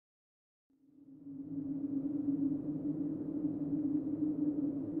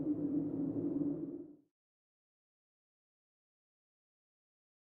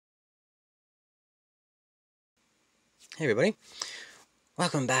Hey everybody,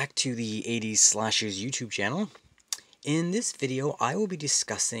 welcome back to the 80s Slashers YouTube channel. In this video, I will be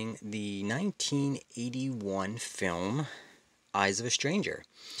discussing the 1981 film Eyes of a Stranger.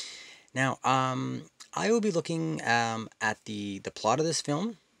 Now, I will be looking at the plot of this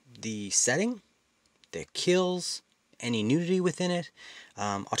film, the setting, the kills, any nudity within it.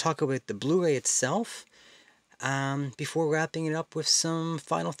 I'll talk about the Blu-ray itself before wrapping it up with some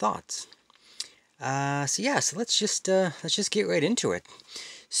final thoughts. So let's just get right into it.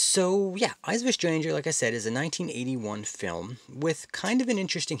 So yeah, Eyes of a Stranger, like I said, is a 1981 film with kind of an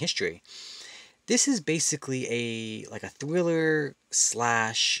interesting history. This is basically a thriller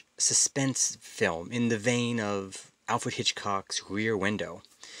slash suspense film in the vein of Alfred Hitchcock's Rear Window.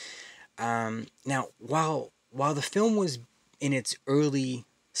 Now, while the film was in its early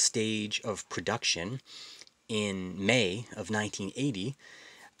stage of production in May of 1980,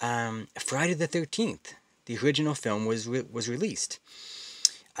 Friday the 13th, the original film was released.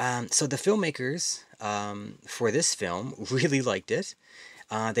 So the filmmakers for this film really liked it.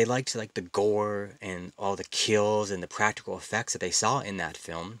 They liked the gore and all the kills and the practical effects that they saw in that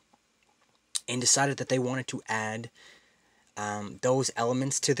film, and decided that they wanted to add those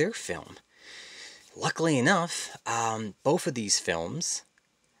elements to their film. Luckily enough, both of these films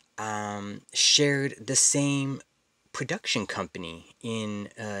shared the same production company in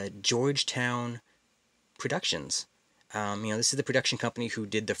Georgetown Productions. This is the production company who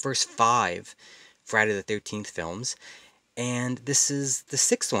did the first 5 Friday the 13th films, and this is the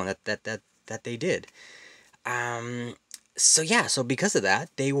 6th one that they did. So because of that,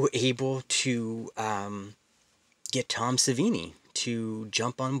 they were able to get Tom Savini to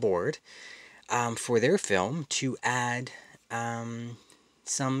jump on board for their film to add some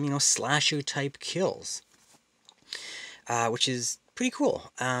slasher type kills, which is pretty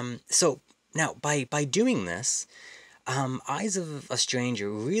cool. So now by doing this, Eyes of a Stranger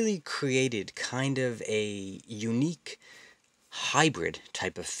really created kind of a unique hybrid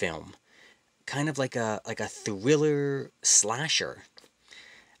type of film, kind of like a thriller slasher.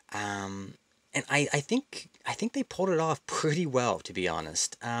 And I think they pulled it off pretty well, to be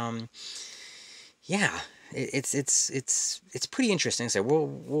honest. Yeah, it's pretty interesting. So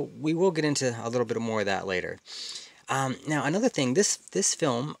we will get into a little bit more of that later. Now another thing, this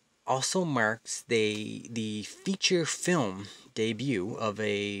film also marks the feature film debut of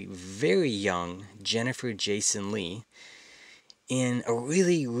a very young Jennifer Jason Leigh in a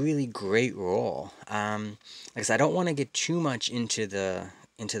really great role. Like I said, I don't want to get too much into the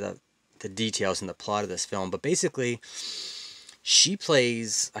details and the plot of this film, but basically, she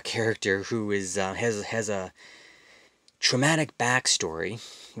plays a character who is has a traumatic backstory,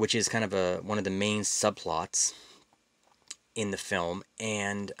 which is kind of one of the main subplots in the film,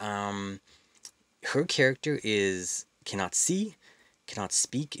 and her character cannot see, cannot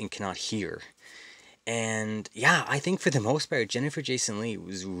speak, and cannot hear. And yeah, I think for the most part, Jennifer Jason Leigh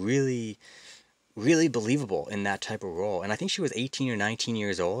was really believable in that type of role. And I think she was 18 or 19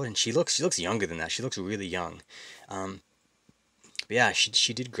 years old, and she looks younger than that. She looks really young. But yeah,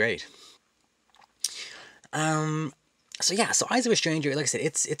 she did great. So Eyes of a Stranger, like I said,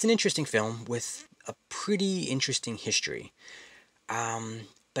 it's an interesting film with a pretty interesting history.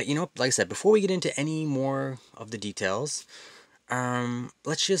 But like I said, before we get into any more of the details,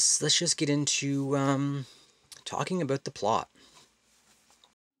 let's just get into talking about the plot.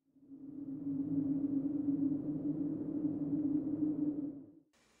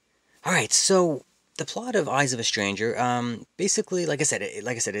 All right, so the plot of Eyes of a Stranger, basically, like I said,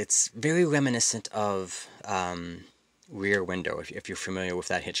 it's very reminiscent of Rear Window, if you're familiar with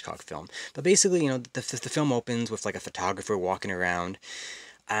that Hitchcock film. But basically, the film opens with like a photographer walking around,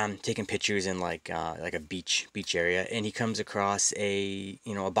 taking pictures in like a beach area, and he comes across a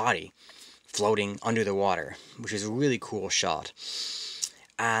body floating under the water, which is a really cool shot.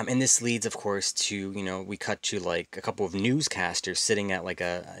 And this leads, of course, to, we cut to like a couple of newscasters sitting at like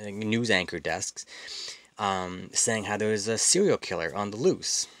a news anchor desks, saying how there's a serial killer on the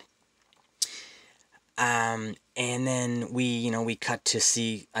loose. And then we cut to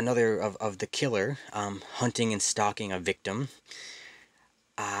see another of the killer hunting and stalking a victim.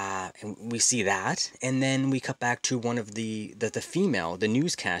 And we see that, and then we cut back to one of the female, the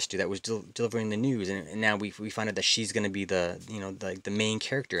newscaster that was delivering the news, and now we find out that she's going to be the main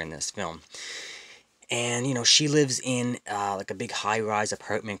character in this film. And she lives in like a big high-rise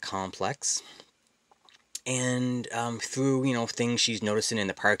apartment complex, and through things she's noticing in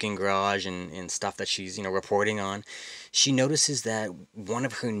the parking garage and stuff that she's reporting on, she notices that one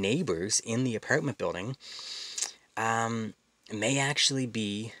of her neighbors in the apartment building may actually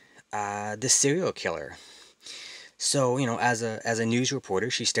be the serial killer. So, as a news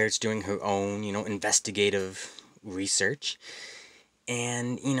reporter, she starts doing her own, investigative research.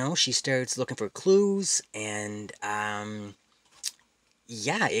 And, she starts looking for clues. And,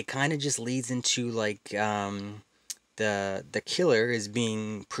 yeah, it kind of just leads into, like, the killer is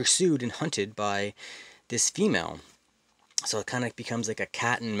being pursued and hunted by this female. So it kind of becomes like a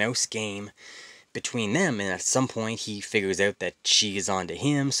cat and mouse game between them, and at some point he figures out that she is onto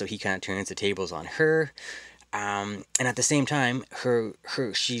him, so he kind of turns the tables on her. And at the same time,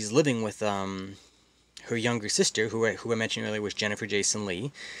 she's living with her younger sister, who I mentioned earlier was Jennifer Jason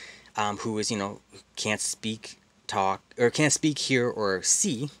Leigh, who is can't speak, talk, or can't speak, hear, or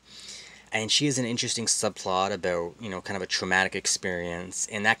see. And she has an interesting subplot about kind of a traumatic experience,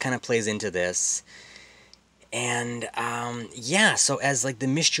 and that kind of plays into this. And yeah, so as like the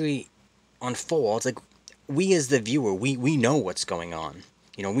mystery unfolds, like we as the viewer, we know what's going on.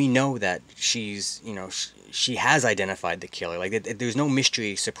 We know that she's, she has identified the killer. Like there's no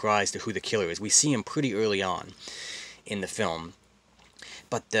mystery surprise to who the killer is. We see him pretty early on in the film,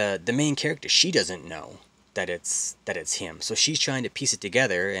 but the main character, she doesn't know that it's him. So she's trying to piece it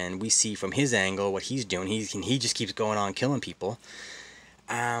together, and we see from his angle what he's doing. He just keeps going on killing people.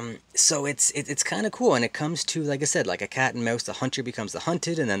 So it's kind of cool, and it comes to, like I said, like a cat and mouse. The hunter becomes the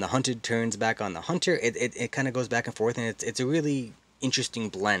hunted, and then the hunted turns back on the hunter. It kind of goes back and forth, and it's a really interesting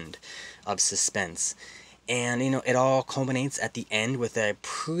blend of suspense. And it all culminates at the end with a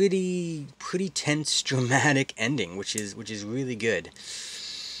pretty tense, dramatic ending, which is really good.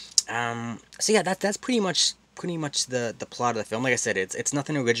 So yeah, that's pretty much the plot of the film. Like I said, it's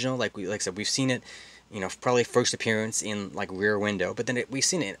nothing original. Like I said, we've seen it, probably first appearance in like Rear Window, but then we've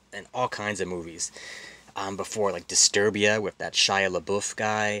seen it in all kinds of movies before, like Disturbia with that Shia LaBeouf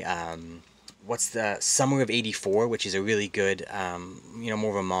guy. What's the Summer of '84, which is a really good, more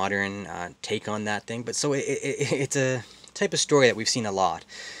of a modern take on that thing. But so it's a type of story that we've seen a lot,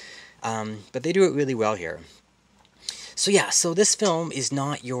 but they do it really well here. So yeah, so this film is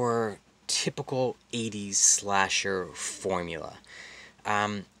not your typical 80s slasher formula.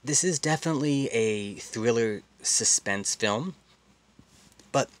 This is definitely a thriller suspense film,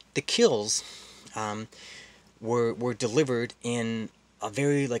 but the kills were delivered in a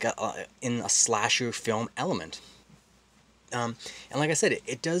very in a slasher film element. And like I said,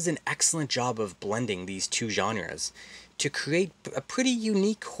 it does an excellent job of blending these two genres to create a pretty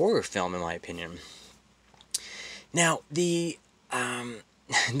unique horror film, in my opinion. Now, the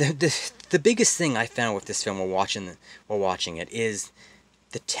biggest thing I found with this film while watching it is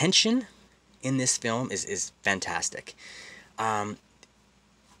the tension in this film is fantastic.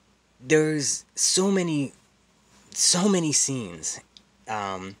 There's so many scenes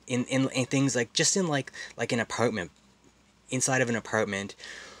in things like just in like an apartment, inside of an apartment,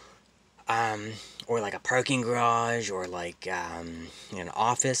 or like a parking garage, or like an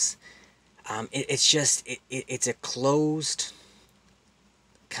office. It's a closed,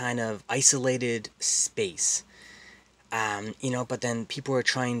 kind of isolated space. But then people are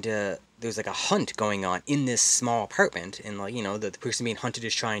trying to, there's like a hunt going on in this small apartment, and like, the person being hunted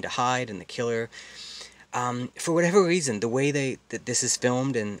is trying to hide, and the killer, for whatever reason, the way that this is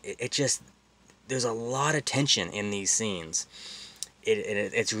filmed, and it just, there's a lot of tension in these scenes.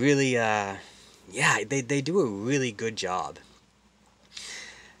 It's really, yeah, they do a really good job.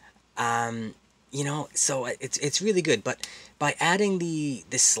 So it's really good, but by adding the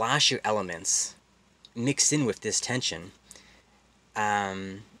slasher elements mixed in with this tension,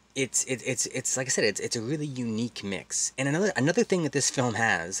 it's like I said, it's a really unique mix. And another thing that this film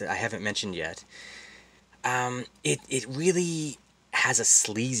has that I haven't mentioned yet, it really has a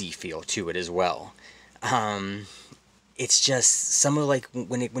sleazy feel to it as well. It's just some of, like,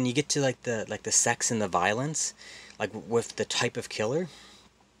 when you get to like the sex and the violence, like with the type of killer,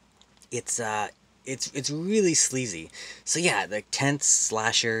 it's really sleazy. So yeah, like tense,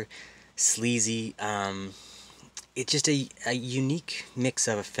 slasher, sleazy. It's just a unique mix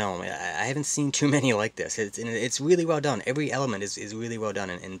of a film. I haven't seen too many like this. It's really well done. Every element is really well done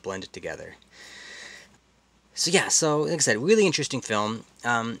and blended together. So yeah, so like I said, really interesting film.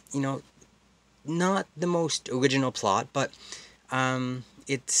 Not the most original plot, but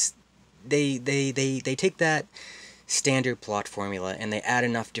it's they take that standard plot formula and they add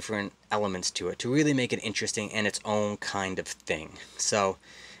enough different elements to it to really make it interesting and its own kind of thing. So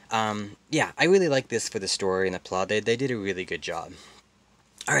yeah, I really like this for the story and the plot. They did a really good job.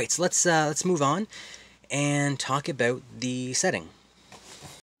 All right, so let's move on and talk about the setting.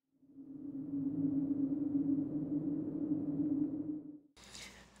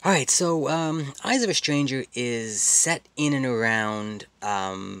 All right, so Eyes of a Stranger is set in and around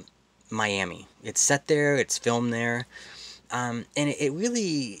Miami. It's set there, it's filmed there, and it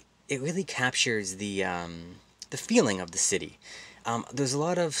really captures the feeling of the city. There's a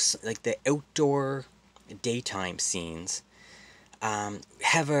lot of like the outdoor daytime scenes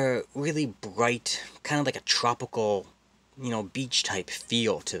have a really bright, kind of like a tropical, beach type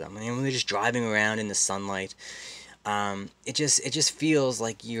feel to them. And when they're just driving around in the sunlight, it just feels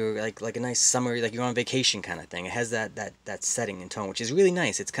like you're like a nice summer, like you're on vacation kind of thing. It has that setting and tone, which is really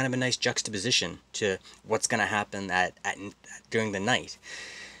nice. It's kind of a nice juxtaposition to what's gonna happen during the night.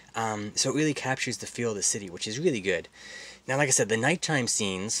 So it really captures the feel of the city, which is really good. Now, like I said, the nighttime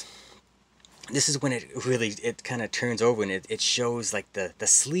scenes, this is when it kind of turns over, and it shows like the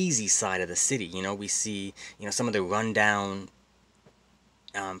sleazy side of the city. We see, some of the rundown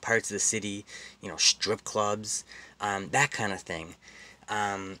parts of the city, strip clubs, that kind of thing.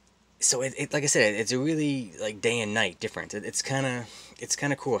 So like I said, it's a really like day and night difference. It's kind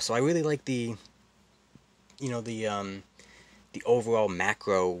of cool. So I really like the overall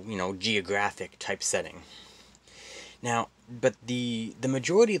macro, geographic type setting. Now, but the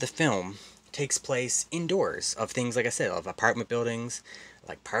majority of the film takes place indoors of things, like I said, of apartment buildings,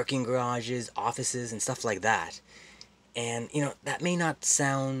 like parking garages, offices, and stuff like that. And, that may not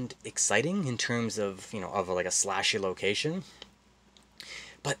sound exciting in terms of, of like a slasher location.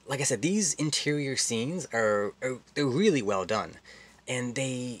 But like I said, these interior scenes they're really well done. And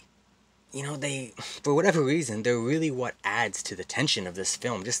they, for whatever reason, they're really what adds to the tension of this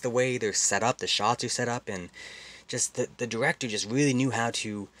film. Just the way they're set up, the shots are set up, and just the director just really knew how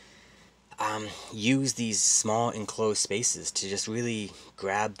to use these small enclosed spaces to just really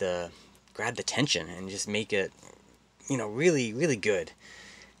grab the tension and just make it, really, really good.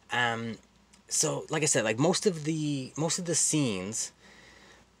 So like I said, like most of the scenes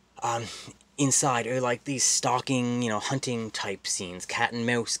inside are like these stalking, hunting type scenes, cat and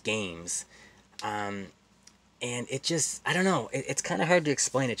mouse games. And it just, I don't know, it's kind of hard to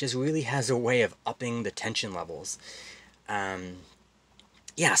explain. It just really has a way of upping the tension levels.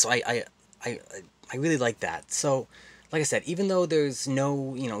 Yeah, so I really like that. So, like I said, even though there's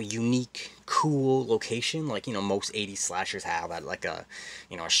no, unique, cool location, like, most 80s slashers have at, like, a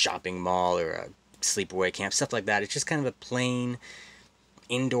shopping mall or a sleepaway camp, stuff like that. It's just kind of a plain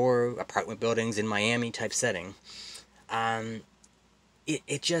indoor apartment buildings in Miami type setting.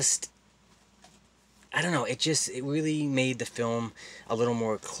 It just, I don't know, it really made the film a little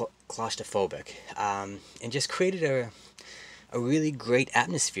more claustrophobic, and just created a really great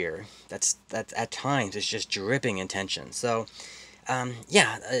atmosphere that at times is just dripping in tension. So,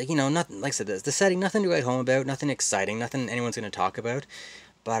 yeah, nothing, like I said, the setting, nothing to write home about, nothing exciting, nothing anyone's going to talk about.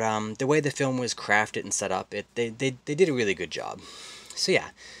 But the way the film was crafted and set up, they did a really good job. So yeah,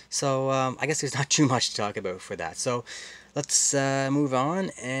 so I guess there's not too much to talk about for that. So let's move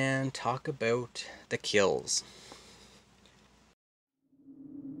on and talk about the kills.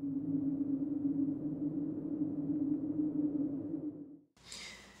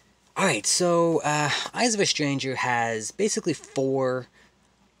 Alright, so Eyes of a Stranger has basically 4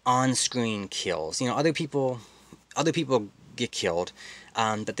 on-screen kills. Other people get killed,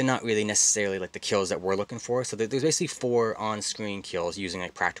 but they're not really necessarily like the kills that we're looking for. So there's basically 4 on-screen kills using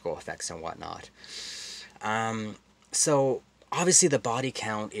like practical effects and whatnot. So obviously the body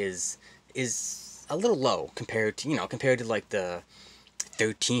count is a little low compared to like the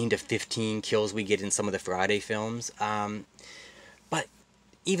 13 to 15 kills we get in some of the Friday films. But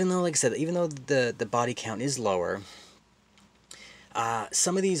even though, like I said, even though the body count is lower,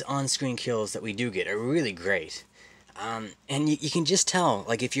 some of these on-screen kills that we do get are really great. And you can just tell,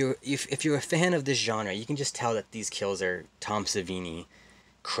 like if you're a fan of this genre, you can just tell that these kills are Tom Savini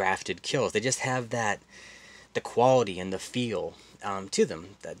crafted kills. They just have the quality and the feel to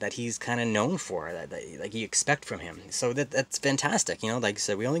them that he's kind of known for, that like you expect from him. So that's fantastic. Like I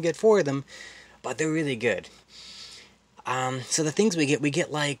said, we only get 4 of them, but they're really good. So the things we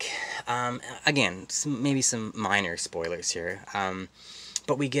get like, again, maybe some minor spoilers here,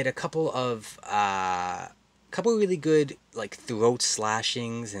 but we get a couple really good like throat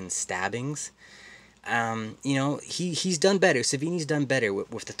slashings and stabbings. He's done better. Savini's done better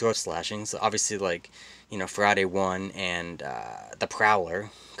with the throat slashings. Obviously, like, Friday 1 and The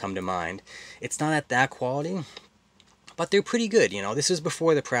Prowler come to mind. It's not at that quality, but they're pretty good. This was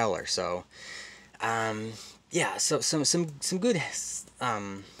before The Prowler, so yeah. So some good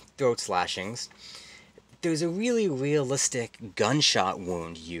throat slashings. There's a really realistic gunshot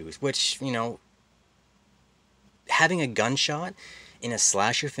wound used, which, having a gunshot in a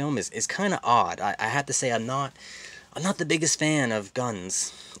slasher film is kind of odd. I have to say I'm not the biggest fan of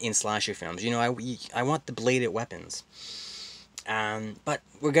guns in slasher films. I want the bladed weapons. But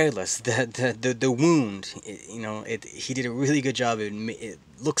regardless, the wound, he did a really good job. It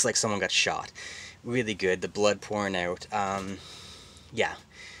looks like someone got shot. Really good. The blood pouring out. Yeah,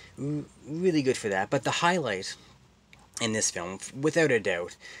 really good for that. But the highlight in this film, without a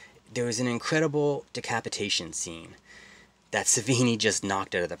doubt, there was an incredible decapitation scene that Savini just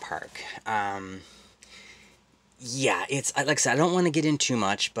knocked out of the park. Yeah, it's like I said, I don't want to get in too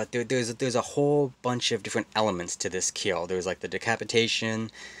much, but there's a whole bunch of different elements to this kill. There's like the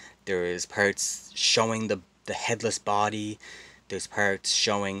decapitation, there's parts showing the headless body, there's parts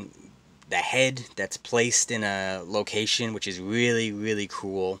showing the head that's placed in a location, which is really, really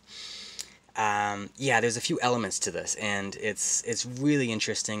cool. Yeah, there's a few elements to this, and it's really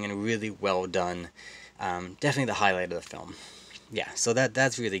interesting and really well done. Definitely the highlight of the film. Yeah, so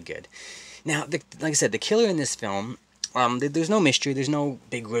that's really good. Now, like I said, the killer in this film, there's no mystery, there's no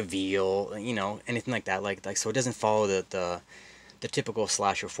big reveal, anything like that. Like so, it doesn't follow the typical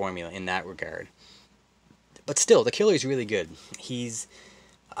slasher formula in that regard. But still, the killer is really good. He's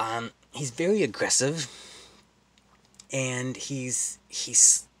very aggressive, and he's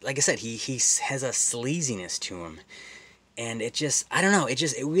like I said, he has a sleaziness to him, and it just I don't know, it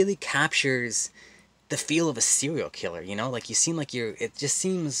really captures the feel of a serial killer. Like you seem like you're. It just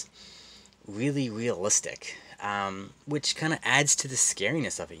seems really realistic, which kind of adds to the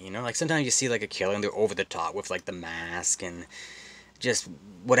scariness of it. Like sometimes you see like a killer and they're over the top with like the mask and just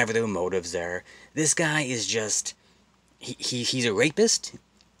whatever their motives are. This guy is just he's a rapist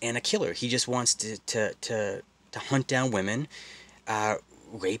and a killer. He just wants to hunt down women,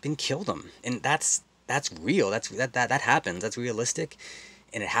 rape and kill them, and that's real. That happens. That's realistic,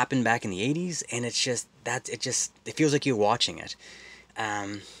 and it happened back in the 80s. And it's just it feels like you're watching it.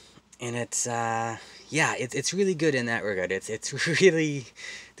 And it's yeah, it's really good in that regard. It's really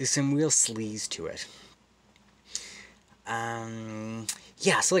there's some real sleaze to it.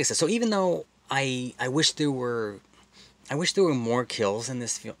 Yeah, so like I said, so even though I wish there were more kills in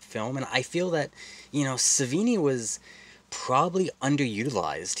this film, and I feel that Savini was probably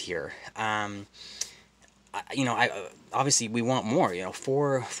underutilized here. I obviously we want more.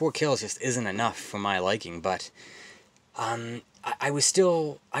 Four kills just isn't enough for my liking, but I was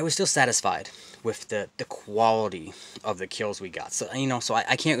still satisfied with the quality of the kills we got. So so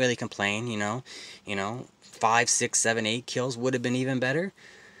I can't really complain. 5, 6, 7, 8 kills would have been even better,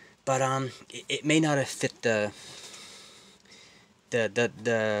 but it may not have fit the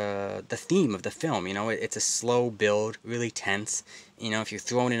theme of the film. It's a slow build, really tense. If you're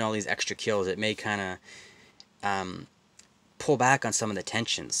throwing in all these extra kills, it may kind of pull back on some of the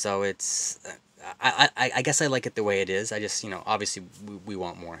tension. So it's I guess I like it the way it is. I just obviously we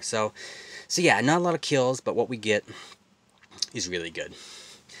want more. So yeah, not a lot of kills, but what we get is really good.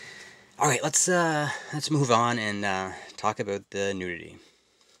 All right, let's move on and talk about the nudity.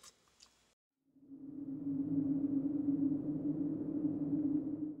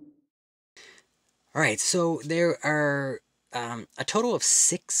 All right, so there are a total of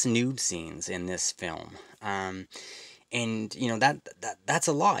 6 nude scenes in this film. And that's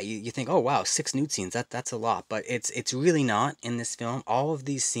a lot. You think, oh wow, 6 nude scenes, that's a lot, but it's really not in this film. All of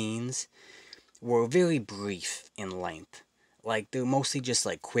these scenes were very brief in length. Like they're mostly just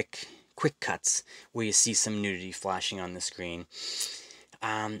like quick cuts where you see some nudity flashing on the screen.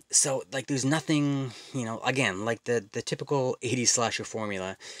 So like there's nothing, again, like the typical 80s slasher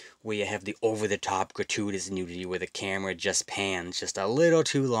formula where you have the over the top gratuitous nudity where the camera just pans just a little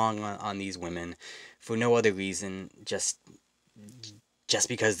too long on these women for no other reason, just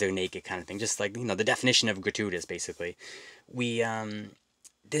because they're naked kind of thing. Just like, the definition of gratuitous basically. We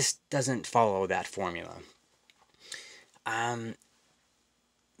this doesn't follow that formula.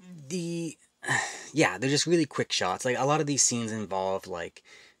 The Yeah, they're just really quick shots. Like a lot of these scenes involve like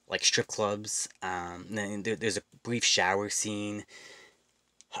strip clubs. Then there's a brief shower scene.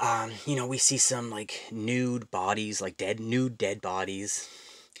 We see some like nude bodies, like nude dead bodies.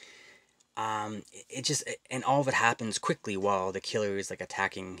 It just and all of it happens quickly while the killer is like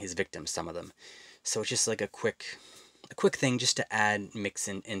attacking his victims. Some of them, so it's just like a quick thing just to add mix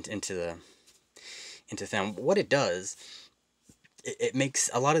into the film. What it does, it makes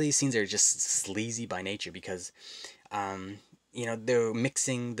a lot of these scenes are just sleazy by nature because they're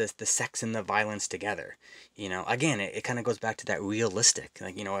mixing the sex and the violence together. Again, it kind of goes back to that realistic,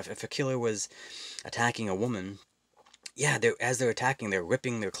 like, if a killer was attacking a woman, yeah, as they're attacking, they're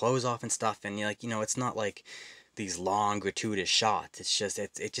ripping their clothes off and stuff, and it's not like these long gratuitous shots. It's just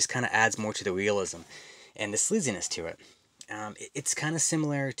it just kind of adds more to the realism and the sleaziness to it. It's kind of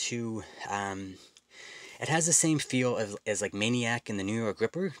similar to it has the same feel as like Maniac and the New York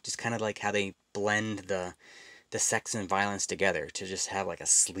Ripper, just kind of like how they blend the sex and violence together to just have like a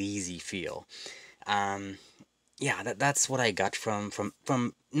sleazy feel. Yeah, that's what I got from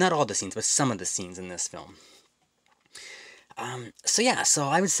not all the scenes, but some of the scenes in this film. So yeah, so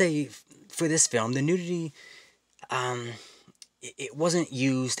I would say for this film, the nudity, it wasn't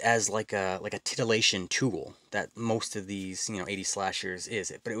used as like a titillation tool that most of these 80 slashers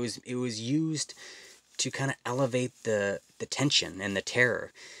is, but it was used to kind of elevate the tension and the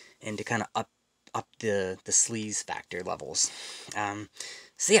terror, and to kind of up the sleaze factor levels.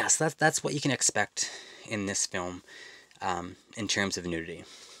 So yeah, so that's what you can expect in this film, in terms of nudity.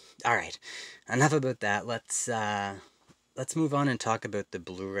 All right, enough about that. Let's move on and talk about the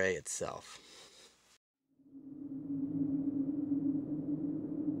Blu-ray itself.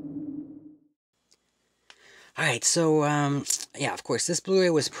 All right, so yeah, of course, this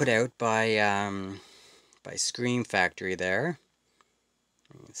Blu-ray was put out by Scream Factory there.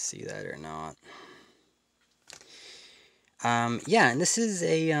 Let's see that or not. Yeah, and this is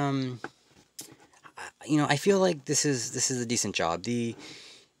a I feel like this is a decent job.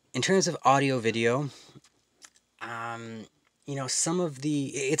 In terms of audio video, some of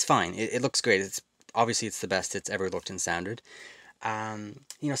it's fine. It looks great. It's obviously it's the best it's ever looked and sounded.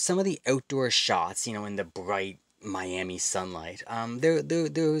 Some of the outdoor shots, in the bright Miami sunlight,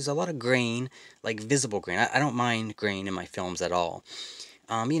 there's a lot of grain, like visible grain. I don't mind grain in my films at all.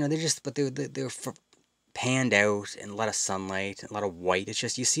 They're just, but they're panned out, and a lot of sunlight, a lot of white. It's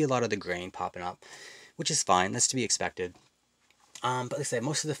just, you see a lot of the grain popping up, which is fine. That's to be expected. But like I said,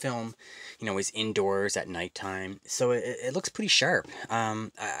 most of the film, is indoors at nighttime, so it looks pretty sharp.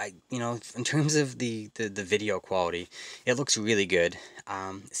 In terms of the video quality, it looks really good.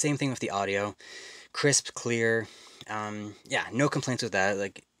 Same thing with the audio, crisp, clear. Yeah, no complaints with that.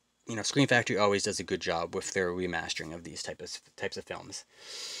 Like, Screen Factory always does a good job with their remastering of these types of films.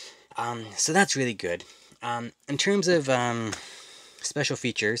 So that's really good. In terms of special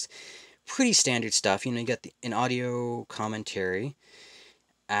features, pretty standard stuff. You got an audio commentary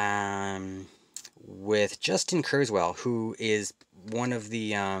with Justin Kurzweil, who is one of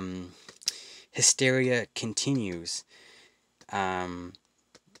the Hysteria Continues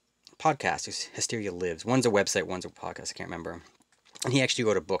podcasters. Hysteria Lives. One's a website, one's a podcast. I can't remember. And he actually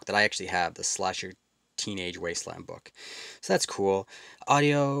wrote a book that I actually have, the Slasher Teenage Wasteland book. So that's cool.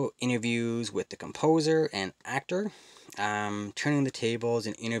 Audio interviews with the composer and actor. Turning the Tables,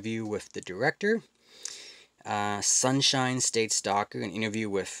 an interview with the director. Sunshine State Stalker, an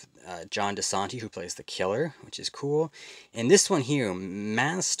interview with John DeSanti, who plays the killer, which is cool. And this one here,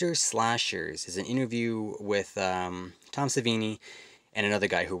 Master Slashers, is an interview with Tom Savini and another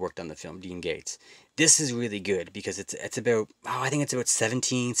guy who worked on the film, Dean Gates. This is really good because it's about, I think it's about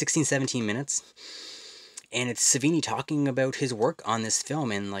 16, 17 minutes. And it's Savini talking about his work on this film,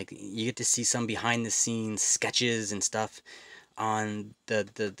 and like you get to see some behind the scenes sketches and stuff on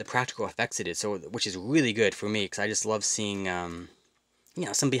the practical effects it is, so which is really good for me because I just love seeing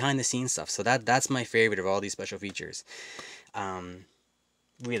some behind the scenes stuff. So that's my favorite of all these special features.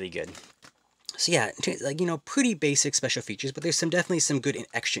 Really good. So yeah, like pretty basic special features, but there's definitely some good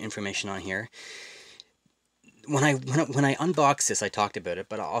extra information on here. When I unboxed this, I talked about it,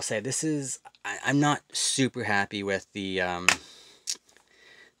 but I'll say I'm not super happy with the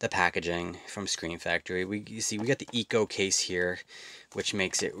packaging from Scream Factory. You see we got the Eco case here, which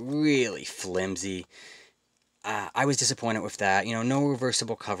makes it really flimsy. I was disappointed with that. No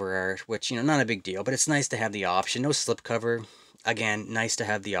reversible cover art, which not a big deal, but it's nice to have the option. No slip cover, again, nice to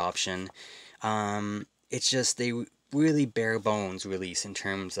have the option. It's just they really bare bones release in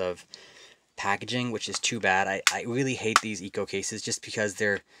terms of packaging, which is too bad. I really hate these Eco cases just because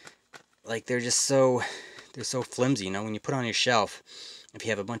they're just so flimsy. When you put on your shelf, if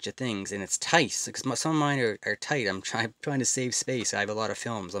you have a bunch of things and it's tight, because some of mine are tight. I'm trying to save space. I have a lot of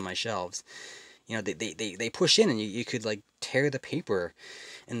films on my shelves. They push in, and you could like tear the paper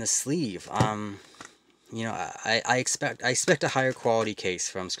in the sleeve. I expect a higher quality case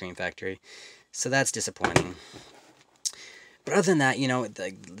from Screen Factory, so that's disappointing. But other than that,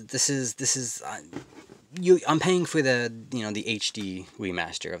 this is I'm paying for the the HD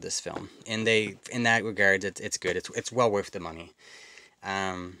remaster of this film, and in that regard, it's good. It's well worth the money.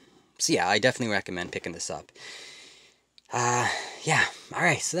 So yeah, I definitely recommend picking this up. Yeah,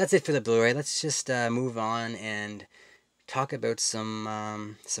 alright, so that's it for the Blu-ray. Let's just move on and talk about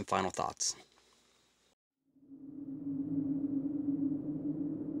some final thoughts.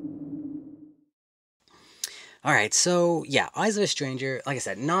 Alright, so yeah, Eyes of a Stranger, like I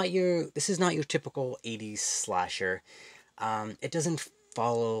said, this is not your typical 80s slasher. It doesn't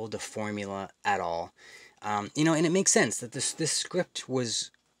follow the formula at all. And it makes sense that this script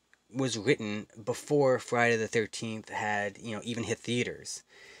was was written before Friday the 13th had, even hit theaters.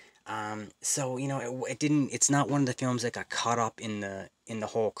 So, it didn't, it's not one of the films that got caught up in the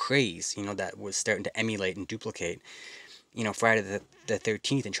whole craze, that was starting to emulate and duplicate, Friday the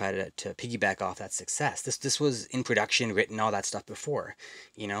 13th, and try to piggyback off that success. This was in production, written, all that stuff before,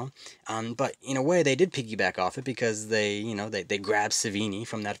 but in a way they did piggyback off it, because they grabbed Savini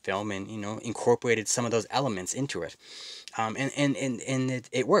from that film and, incorporated some of those elements into it. And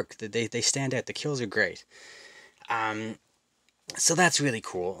it worked. They stand out. The kills are great. So that's really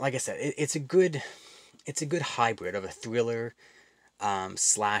cool. Like I said, it's a good hybrid of a thriller,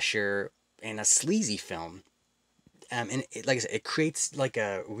 slasher, and a sleazy film. And like I said, it creates like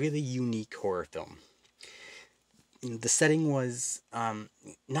a really unique horror film. The setting was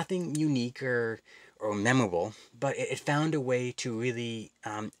nothing unique or memorable, but it found a way to really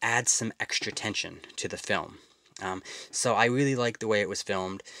add some extra tension to the film. So I really like the way it was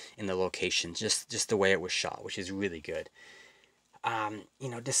filmed, in the locations, just the way it was shot, which is really good.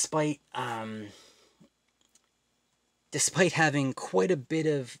 Despite having quite a bit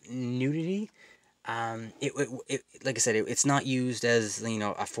of nudity, like I said, it's not used as,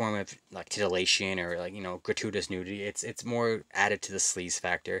 a form of like titillation or like, gratuitous nudity. It's more added to the sleaze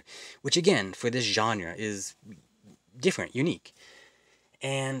factor, which again, for this genre, is different, unique.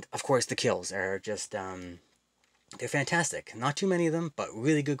 And of course the kills are just they're fantastic. Not too many of them, but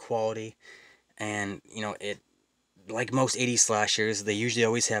really good quality. And it, like most 80s slashers, they usually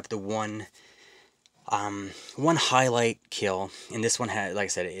always have the one highlight kill, and this one had, like I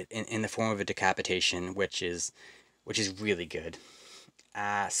said, in the form of a decapitation, which is really good.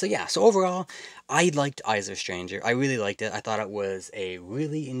 So yeah, so overall, I liked Eyes of a Stranger. I really liked it. I thought it was a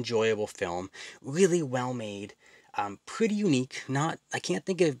really enjoyable film, really well made, pretty unique. I can't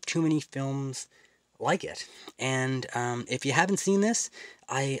think of too many films like it. And if you haven't seen this,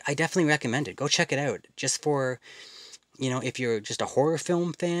 I definitely recommend it. Go check it out, just for, if you're just a horror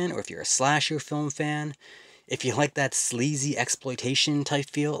film fan, or if you're a slasher film fan, if you like that sleazy exploitation type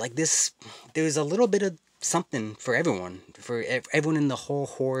feel, like this, there's a little bit of something for everyone, in the whole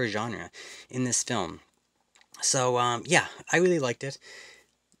horror genre in this film. So, yeah, I really liked it.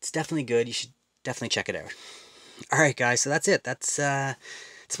 It's definitely good. You should definitely check it out. Alright, guys, so that's it.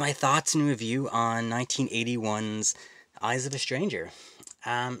 It's my thoughts and review on 1981's Eyes of a Stranger.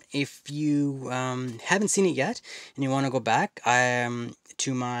 If you haven't seen it yet, and you want to go back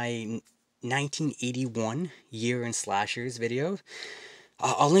to my 1981 Year in Slashers video,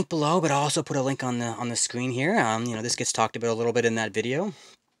 I'll link below, but I'll also put a link on the screen here. This gets talked about a little bit in that video.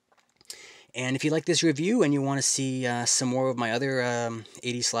 And if you like this review and you want to see some more of my other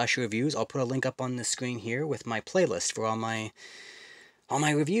 80s slasher reviews, I'll put a link up on the screen here with my playlist for all my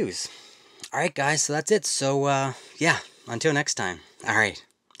reviews. Alright, guys, so that's it. So, yeah, until next time. Alright,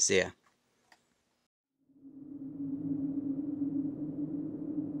 see ya.